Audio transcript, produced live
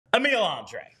Emil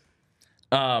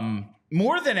Andrae.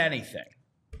 More than anything,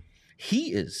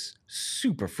 he is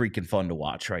super freaking fun to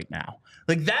watch right now.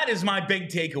 Like, that is my big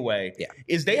takeaway,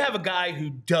 is they have a guy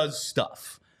who does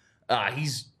stuff.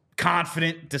 He's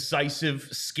confident, decisive,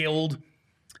 skilled.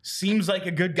 Seems like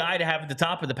a good guy to have at the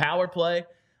top of the power play.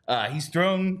 He's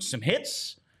thrown some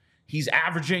hits. He's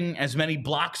averaging as many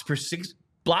blocks per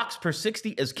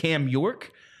 60 as Cam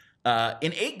York.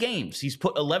 In 8 games, he's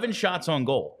put 11 shots on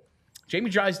goal. Jamie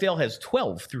Drysdale has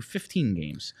 12 through 15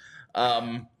 games.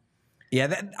 I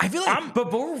feel like,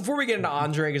 but before we get into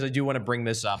Andrae, because I do want to bring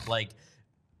this up, like,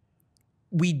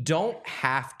 we don't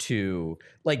have to,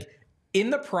 like, in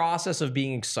the process of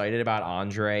being excited about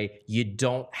Andrae, you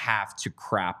don't have to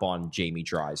crap on Jamie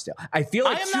Drysdale. I feel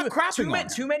like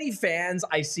too many fans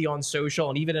I see on social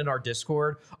and even in our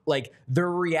Discord, like,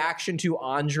 their reaction to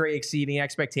Andrae exceeding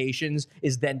expectations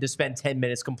is then to spend 10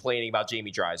 minutes complaining about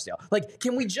Jamie Drysdale. Like,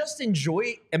 can we just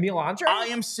enjoy Emil Andrae? I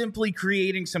am simply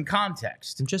creating some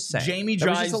context. I'm just saying. Jamie That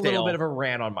Drysdale, was just a little bit of a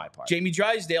rant on my part. Jamie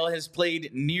Drysdale has played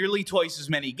nearly twice as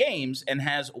many games and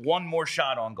has 1 more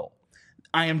shot on goal.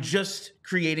 I am just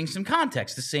creating some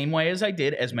context, the same way as I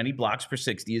did as many blocks per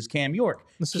 60 as Cam York.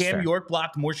 Cam York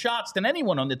blocked more shots than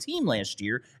anyone on the team last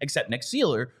year, except Nick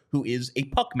Seeler, who is a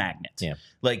puck magnet. Yeah.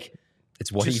 Like,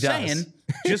 it's what he does.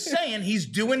 Just saying, he's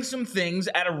doing some things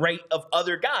at a rate of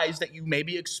other guys that you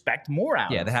maybe expect more out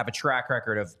of. Yeah, they have a track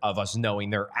record of us knowing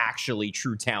they're actually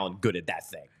true talent, good at that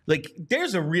thing. Like,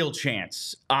 there's a real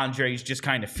chance Andre's just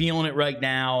kind of feeling it right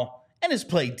now. And his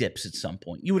play dips at some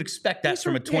point. You would expect that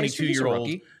from a 22-year-old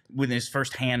with his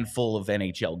first handful of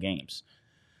NHL games.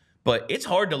 But it's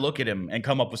hard to look at him and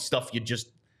come up with stuff you just,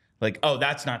 like, oh,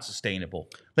 that's not sustainable.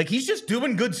 Like, he's just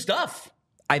doing good stuff.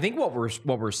 I think what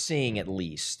we're seeing, at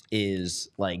least, is,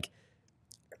 like,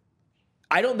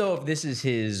 I don't know if this is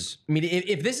his, I mean,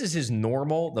 if this is his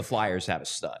normal, the Flyers have a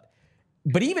stud.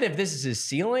 But even if this is his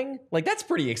ceiling, like, that's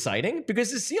pretty exciting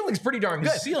because his ceiling's pretty darn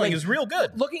good. His ceiling is real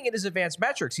good. Looking at his advanced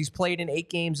metrics, he's played in 8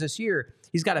 games this year.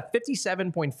 He's got a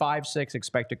 57.56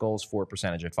 expected goals for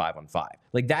percentage at 5-on-5.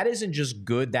 Like, that isn't just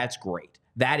good, that's great.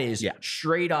 That is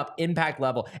straight up impact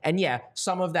level. And yeah,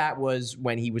 some of that was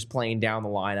when he was playing down the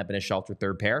lineup in a sheltered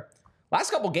third pair.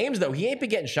 Last couple games, though, he ain't been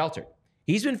getting sheltered.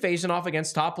 He's been facing off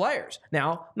against top players.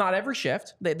 Now, not every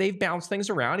shift. They've bounced things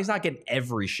around. He's not getting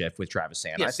every shift with Travis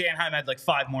Sanheim. Yeah, Sanheim had like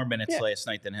 5 more minutes last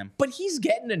night than him. But he's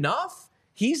getting enough.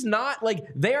 He's not, like,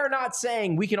 they are not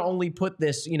saying we can only put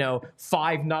this,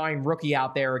 5'9" rookie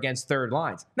out there against third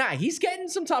lines. Nah, he's getting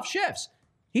some tough shifts.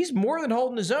 He's more than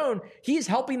holding his own. He's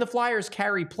helping the Flyers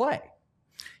carry play.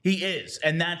 He is.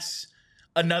 And that's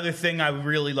another thing I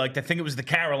really liked. I think it was the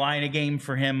Carolina game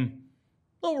for him.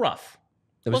 A little rough.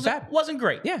 Wasn't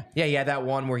great. Yeah, that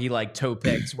one where he, like, toe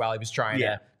picked while he was trying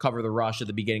to cover the rush at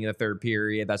the beginning of the third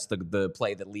period. That's the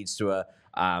play that leads to a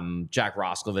Jack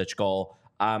Roslovich goal.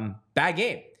 Bad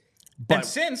game. But and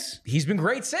since he's been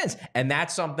great since. And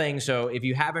that's something. So if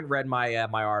you haven't read my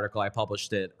my article, I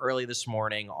published it early this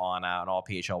morning on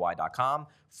allphly.com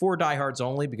for diehards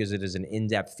only, because it is an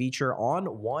in-depth feature on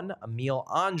one Emil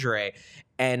Andrae.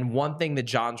 And one thing that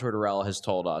John Tortorella has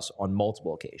told us on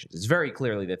multiple occasions, it's very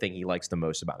clearly the thing he likes the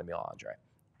most about Emil Andrae,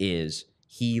 is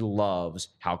he loves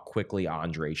how quickly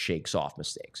Andrae shakes off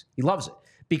mistakes. He loves it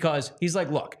because he's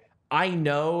like, look, I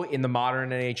know in the modern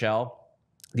NHL,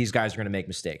 these guys are going to make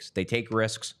mistakes. They take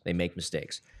risks. They make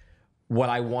mistakes. What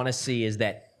I want to see is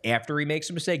that after he makes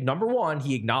a mistake, number one,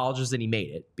 he acknowledges that he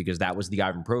made it, because that was the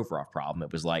Ivan Provorov problem.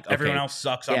 It was like, okay, everyone else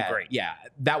sucks. I'm great. Yeah,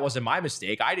 that wasn't my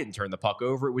mistake. I didn't turn the puck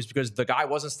over. It was because the guy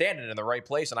wasn't standing in the right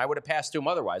place, and I would have passed to him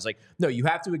otherwise. Like, no, you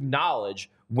have to acknowledge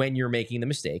when you're making the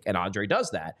mistake, and Andrae does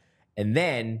that, and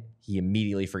then he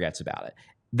immediately forgets about it.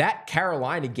 That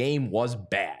Carolina game was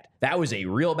bad. That was a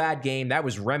real bad game. That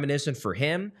was reminiscent for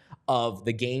him of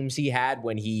the games he had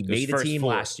when he made the team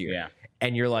last year. Yeah.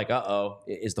 And you're like, uh-oh,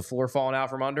 is the floor falling out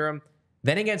from under him?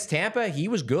 Then against Tampa, he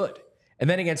was good. And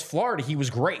then against Florida, he was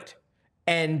great.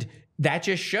 And that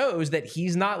just shows that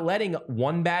he's not letting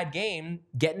one bad game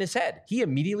get in his head. He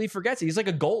immediately forgets it. He's like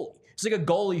a goalie. He's like a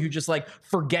goalie who just, like,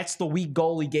 forgets the weak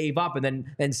goal he gave up and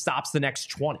then stops the next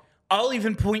 20. I'll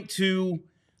even point to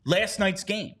last night's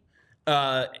game.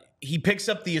 He picks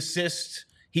up the assist.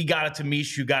 He got it to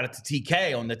Mish, who got it to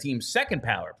TK on the team's second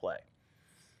power play.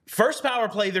 First power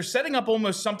play, they're setting up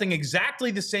almost something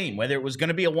exactly the same, whether it was going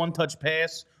to be a one-touch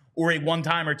pass or a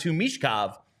one-timer to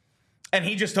Mishkov, and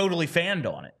he just totally fanned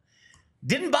on it.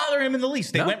 Didn't bother him in the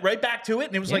least. They went right back to it,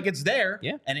 and it was like, it's there.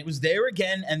 Yeah. And it was there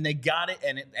again, and they got it,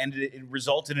 and it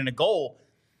resulted in a goal.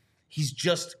 He's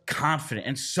just confident,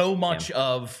 and so much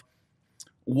of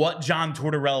what John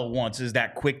Tortorella wants is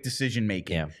that quick decision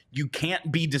making. Yeah. You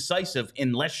can't be decisive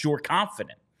unless you're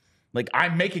confident. Like,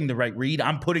 I'm making the right read.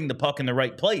 I'm putting the puck in the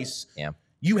right place. Yeah.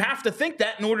 You have to think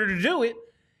that in order to do it.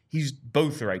 He's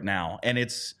both right now, and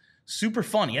it's super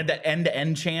fun. He had that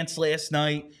end-to-end chance last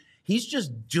night. He's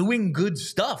just doing good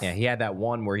stuff. Yeah, he had that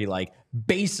one where he like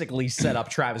basically set up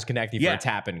Travis Konechny for a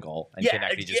tap-in goal. And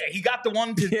he got the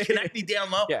one to Konechny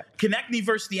down low. Yeah. Konechny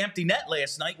versus the empty net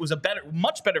last night was a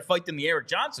much better fight than the Eric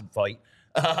Johnson fight.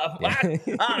 I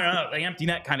don't know. The empty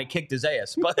net kind of kicked his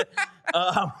ass, but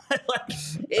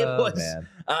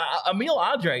Emil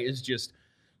Andrae is just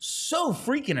so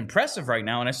freaking impressive right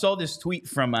now. And I saw this tweet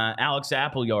from Alex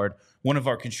Appleyard, one of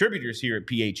our contributors here at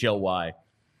PHLY.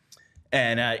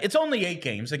 And it's only 8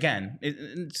 games. Again,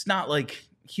 it's not like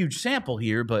huge sample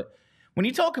here, but when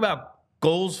you talk about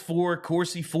goals for,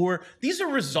 Corsi for, these are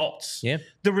results. Yeah.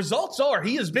 The results are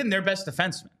he has been their best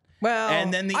defenseman. Well,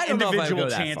 and then the individual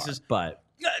chances. But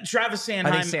Travis Sanheim.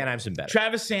 I think Sanheim's been better.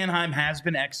 Travis Sanheim has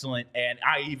been excellent, and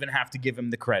I even have to give him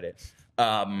the credit.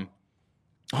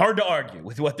 Hard to argue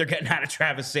with what they're getting out of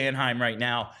Travis Sanheim right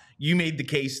now. You made the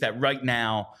case that right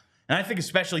now, and I think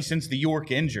especially since the York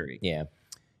injury. Yeah.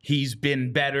 He's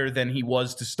been better than he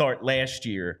was to start last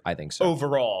year. I think so.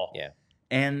 Overall. Yeah.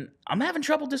 And I'm having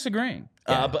trouble disagreeing.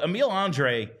 Yeah. But Emil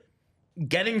Andrae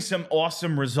getting some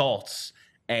awesome results.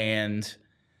 And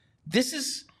this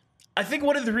is, I think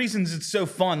one of the reasons it's so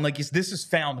fun, like, is this is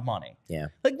found money. Yeah.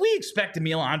 Like, we expect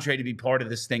Emil Andrae to be part of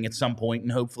this thing at some point,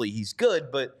 and hopefully he's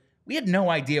good, but we had no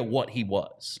idea what he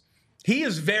was. He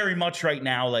is very much right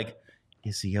now like,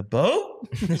 is he a boat?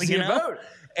 Is he a boat?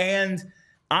 And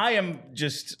I am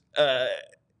just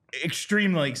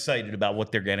extremely excited about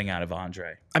what they're getting out of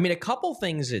Andrae. I mean, a couple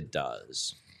things it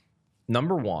does.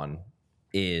 Number one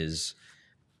is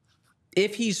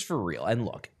if he's for real, and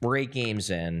look, we're 8 games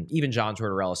in. Even John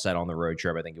Tortorella said on the road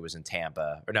trip, I think it was in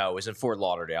Tampa, or no, it was in Fort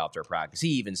Lauderdale after practice. He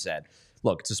even said,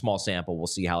 look, it's a small sample. We'll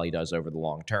see how he does over the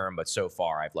long term, but so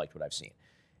far I've liked what I've seen.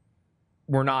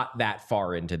 We're not that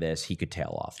far into this. He could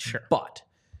tail off. Sure. But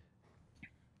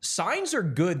signs are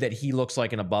good that he looks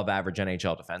like an above-average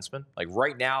NHL defenseman. Like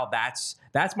right now, that's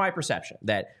my perception.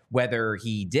 That whether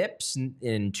he dips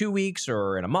in 2 weeks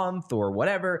or in a month or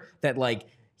whatever, that like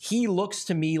he looks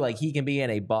to me like he can be an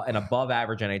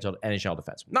above-average NHL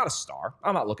defenseman. Not a star.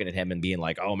 I'm not looking at him and being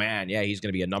like, oh man, yeah, he's going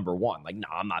to be a number 1. Like, no,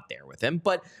 I'm not there with him.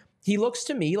 But he looks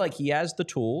to me like he has the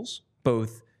tools,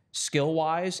 both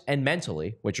skill-wise and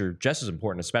mentally, which are just as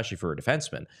important, especially for a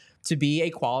defenseman, to be a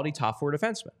quality top 4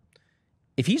 defenseman.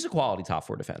 If he's a quality top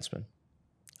 4 defenseman,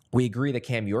 we agree that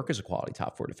Cam York is a quality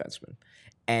top 4 defenseman.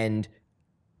 And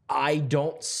I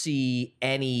don't see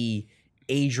any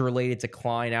age-related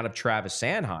decline out of Travis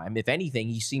Sanheim. If anything,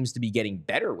 he seems to be getting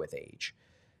better with age.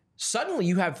 Suddenly,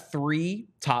 you have 3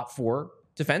 top 4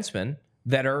 defensemen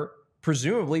that are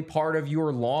presumably part of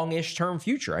your long-ish term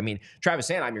future. I mean, Travis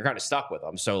Sanheim, you're kind of stuck with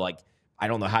him. So, like, I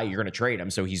don't know how you're going to trade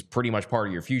him. So he's pretty much part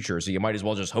of your future. So you might as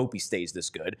well just hope he stays this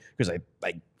good because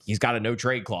he's got a no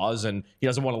trade clause and he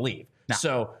doesn't want to leave. No.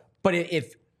 So, but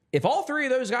if all 3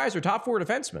 of those guys are top 4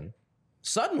 defensemen,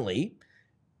 suddenly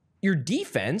your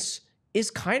defense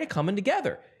is kind of coming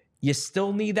together. You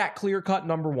still need that clear-cut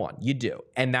number 1. You do.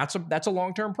 And that's a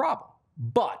long-term problem.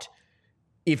 But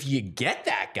if you get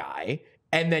that guy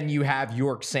and then you have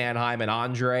York, Sanheim, and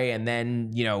Andrae, and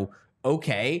then,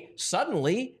 okay,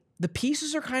 suddenly the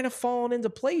pieces are kind of falling into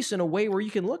place in a way where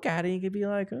you can look at it and you can be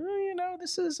like,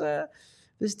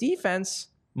 this defense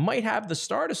might have the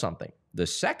start of something. The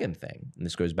second thing, and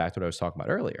this goes back to what I was talking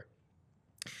about earlier,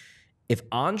 if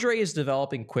Andrae is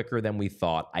developing quicker than we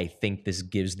thought, I think this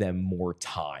gives them more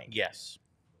time. Yes.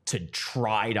 To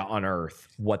try to unearth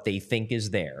what they think is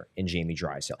there in Jamie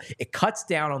Drysdale. It cuts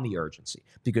down on the urgency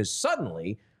because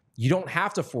suddenly you don't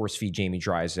have to force feed Jamie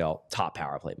Drysdale top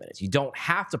power play minutes. You don't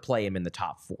have to play him in the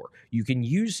top 4. You can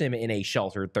use him in a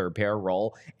sheltered third pair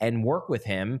role and work with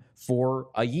him for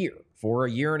a year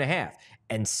and a half,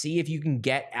 and see if you can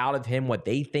get out of him what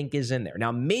they think is in there.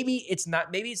 Now, maybe it's never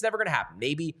going to happen.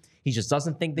 Maybe he just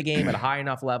doesn't think the game at a high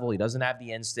enough level. He doesn't have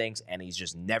the instincts, and he's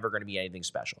just never going to be anything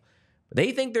special. But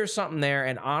they think there's something there,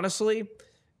 and honestly,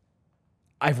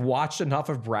 I've watched enough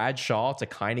of Brad Shaw to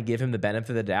kind of give him the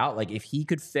benefit of the doubt. Like, if he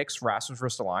could fix Rasmus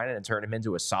Ristolainen and turn him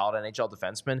into a solid NHL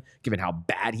defenseman, given how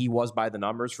bad he was by the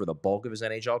numbers for the bulk of his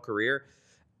NHL career,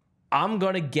 I'm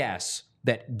going to guess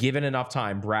that given enough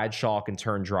time, Brad Shaw can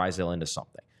turn Drysdale into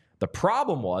something. The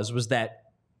problem was that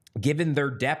given their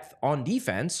depth on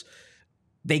defense,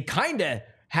 they kind of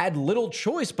had little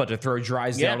choice but to throw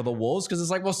Drysdale to the Wolves because it's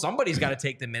like, well, somebody's got to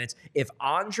take the minutes. If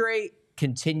Andrae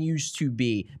continues to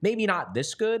be maybe not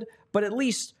this good, but at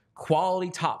least quality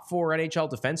top 4 NHL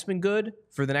defenseman good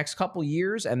for the next couple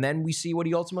years, and then we see what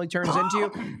he ultimately turns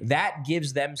into, that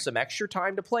gives them some extra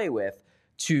time to play with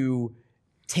to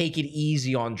take it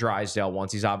easy on Drysdale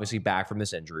once he's obviously back from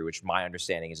this injury, which my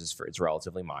understanding is it's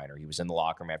relatively minor. He was in the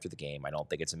locker room after the game. I don't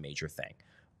think it's a major thing.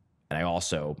 And I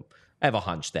have a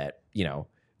hunch that,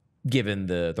 given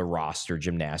the roster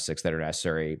gymnastics that are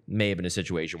necessary, may have been a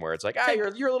situation where it's like,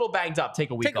 you're a little banged up. Take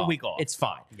a week off. It's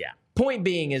fine. Yeah. Point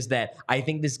being is that I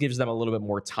think this gives them a little bit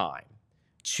more time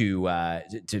to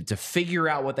figure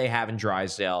out what they have in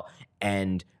Drysdale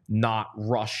and not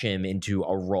rush him into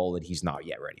a role that he's not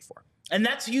yet ready for. And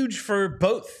that's huge for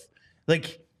both.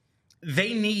 Like,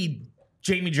 they need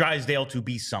Jamie Drysdale to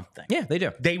be something. Yeah, they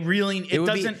do. They really.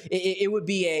 It would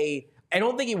be I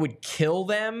don't think it would kill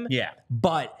them. Yeah.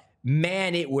 But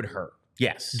man, it would hurt.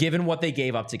 Yes. Given what they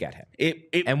gave up to get him.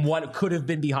 And what could have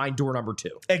been behind door number 2.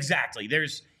 Exactly.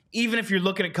 Even if you're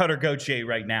looking at Cutter Gauthier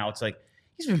right now, it's like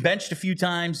he's been benched a few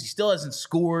times. He still hasn't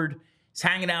scored. He's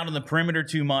hanging out on the perimeter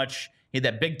too much. He had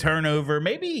that big turnover.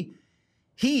 Maybe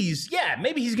he's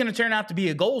going to turn out to be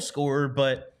a goal scorer,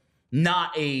 but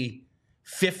not a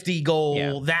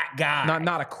 50-goal, that guy.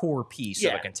 Not a core piece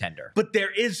of a contender. But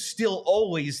there is still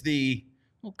always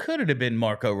could it have been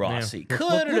Marco Rossi? Yeah.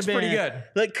 Could it have been pretty good?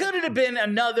 Like, could it have been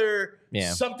another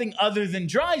something other than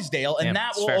Drysdale? And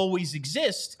that will always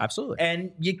exist. Absolutely.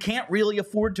 And you can't really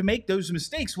afford to make those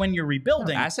mistakes when you're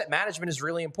rebuilding. No, asset management is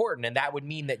really important, and that would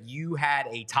mean that you had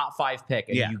a top 5 pick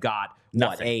and you got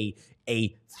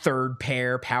a third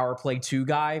pair power play 2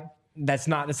 guy. That's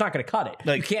not going to cut it.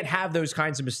 Like, you can't have those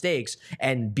kinds of mistakes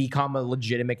and become a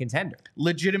legitimate contender.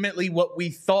 Legitimately, what we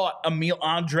thought Emil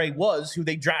Andrae was, who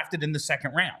they drafted in the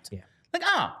 2nd round. Yeah. Like,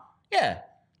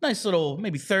 nice little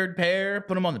maybe third pair,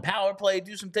 put him on the power play,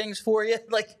 do some things for you.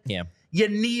 Like, you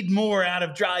need more out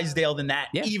of Drysdale than that,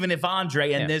 even if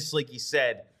Andrae and this, like you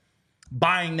said,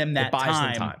 buying them that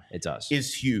time. It does.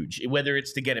 Is huge. Whether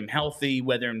it's to get him healthy,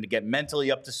 whether him to get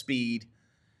mentally up to speed.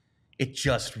 It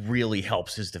just really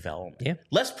helps his development. Yeah.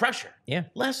 Less pressure. Yeah.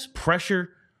 Less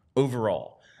pressure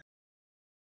overall.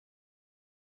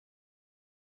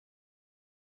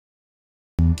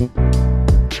 We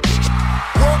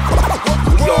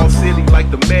all silly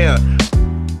like the mayor.